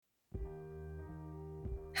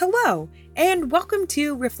Hello, and welcome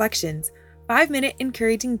to Reflections, 5-minute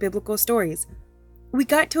encouraging biblical stories. We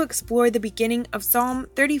got to explore the beginning of Psalm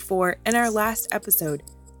 34 in our last episode.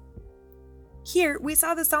 Here, we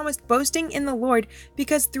saw the psalmist boasting in the Lord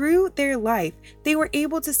because through their life, they were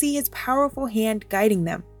able to see his powerful hand guiding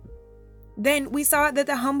them. Then we saw that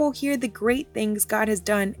the humble hear the great things God has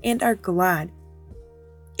done and are glad.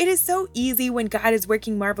 It is so easy when God is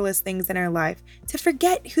working marvelous things in our life to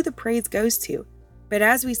forget who the praise goes to. But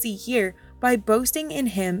as we see here, by boasting in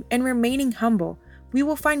Him and remaining humble, we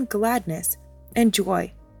will find gladness and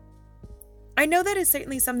joy. I know that is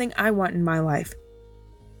certainly something I want in my life.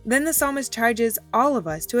 Then the psalmist charges all of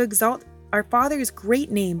us to exalt our Father's great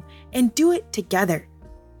name and do it together.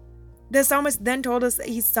 The psalmist then told us that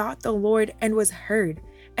he sought the Lord and was heard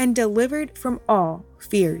and delivered from all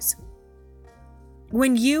fears.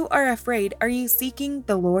 When you are afraid, are you seeking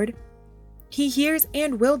the Lord? He hears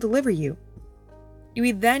and will deliver you.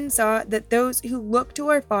 We then saw that those who look to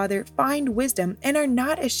our Father find wisdom and are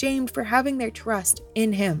not ashamed for having their trust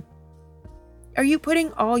in Him. Are you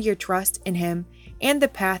putting all your trust in Him and the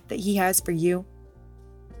path that He has for you?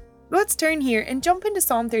 Let's turn here and jump into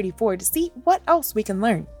Psalm 34 to see what else we can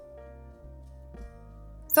learn.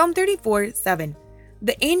 Psalm 34:7.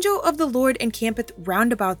 The angel of the Lord encampeth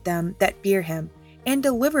round about them that fear Him, and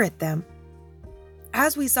delivereth them.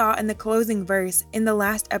 As we saw in the closing verse in the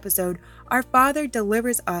last episode, our Father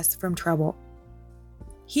delivers us from trouble.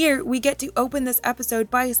 Here, we get to open this episode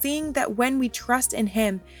by seeing that when we trust in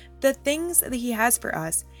Him, the things that He has for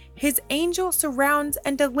us, His angel surrounds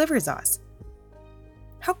and delivers us.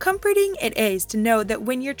 How comforting it is to know that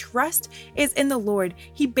when your trust is in the Lord,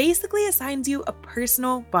 He basically assigns you a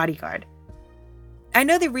personal bodyguard. I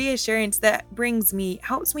know the reassurance that brings me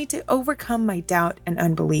helps me to overcome my doubt and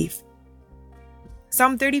unbelief.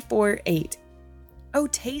 Psalm 34:8. O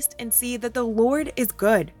taste and see that the Lord is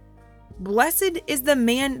good. Blessed is the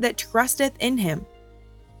man that trusteth in Him.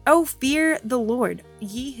 O fear the Lord,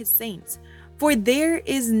 ye His saints, for there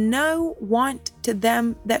is no want to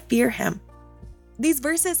them that fear Him. These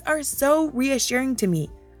verses are so reassuring to me.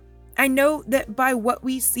 I know that by what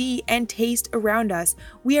we see and taste around us,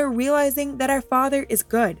 we are realizing that our Father is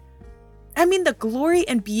good. I mean, the glory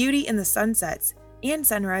and beauty in the sunsets and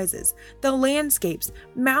sunrises, the landscapes,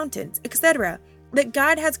 mountains, etc. that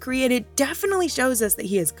God has created definitely shows us that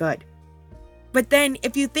He is good. But then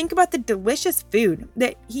if you think about the delicious food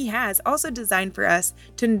that He has also designed for us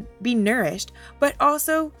to be nourished, but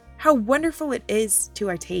also how wonderful it is to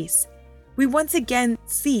our tastes, we once again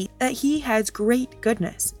see that He has great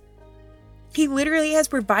goodness. He literally has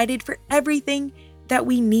provided for everything that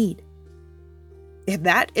we need. If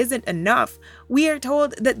that isn't enough, we are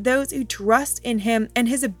told that those who trust in Him and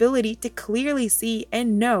His ability to clearly see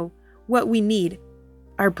and know what we need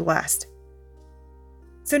are blessed.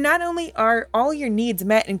 So not only are all your needs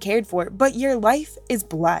met and cared for, but your life is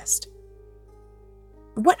blessed.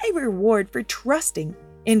 What a reward for trusting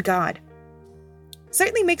in God.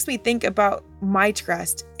 Certainly makes me think about my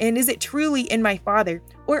trust, and is it truly in my Father,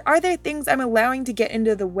 or are there things I'm allowing to get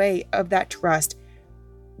into the way of that trust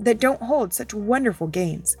that don't hold such wonderful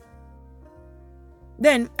gains?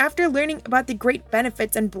 Then, after learning about the great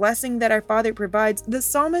benefits and blessing that our Father provides, the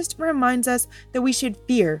psalmist reminds us that we should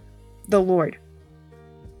fear the Lord.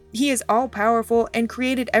 He is all-powerful and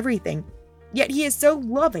created everything, yet He is so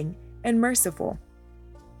loving and merciful.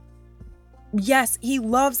 Yes, He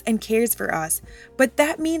loves and cares for us, but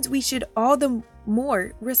that means we should all the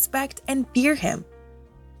more respect and fear Him.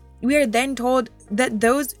 We are then told that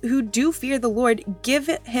those who do fear the Lord give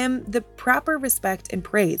Him the proper respect and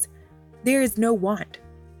praise. There is no want.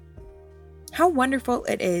 How wonderful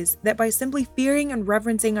it is that by simply fearing and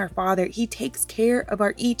reverencing our Father, He takes care of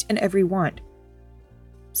our each and every want.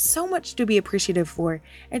 So much to be appreciative for,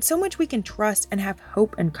 and so much we can trust and have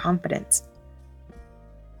hope and confidence.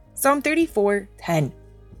 Psalm 34:10.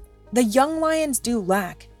 The young lions do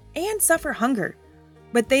lack and suffer hunger,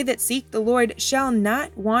 but they that seek the Lord shall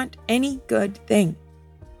not want any good thing.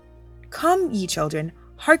 Come, ye children,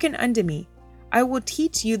 hearken unto me. I will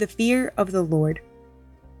teach you the fear of the Lord.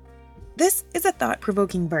 This is a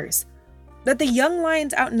thought-provoking verse, that the young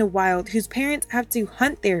lions out in the wild whose parents have to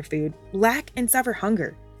hunt their food lack and suffer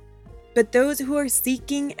hunger. But those who are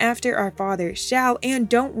seeking after our Father shall and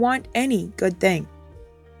don't want any good thing.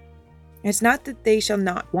 It's not that they shall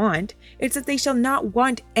not want, it's that they shall not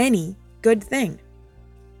want any good thing.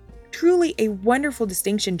 Truly a wonderful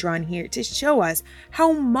distinction drawn here to show us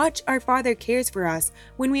how much our Father cares for us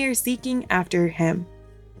when we are seeking after Him.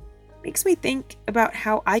 Makes me think about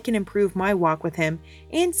how I can improve my walk with Him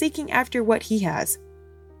and seeking after what He has.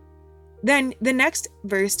 Then the next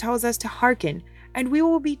verse tells us to hearken, and we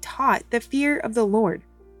will be taught the fear of the Lord.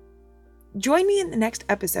 Join me in the next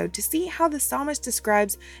episode to see how the psalmist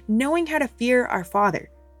describes knowing how to fear our Father.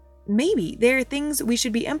 Maybe there are things we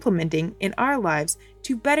should be implementing in our lives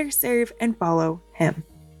to better serve and follow Him.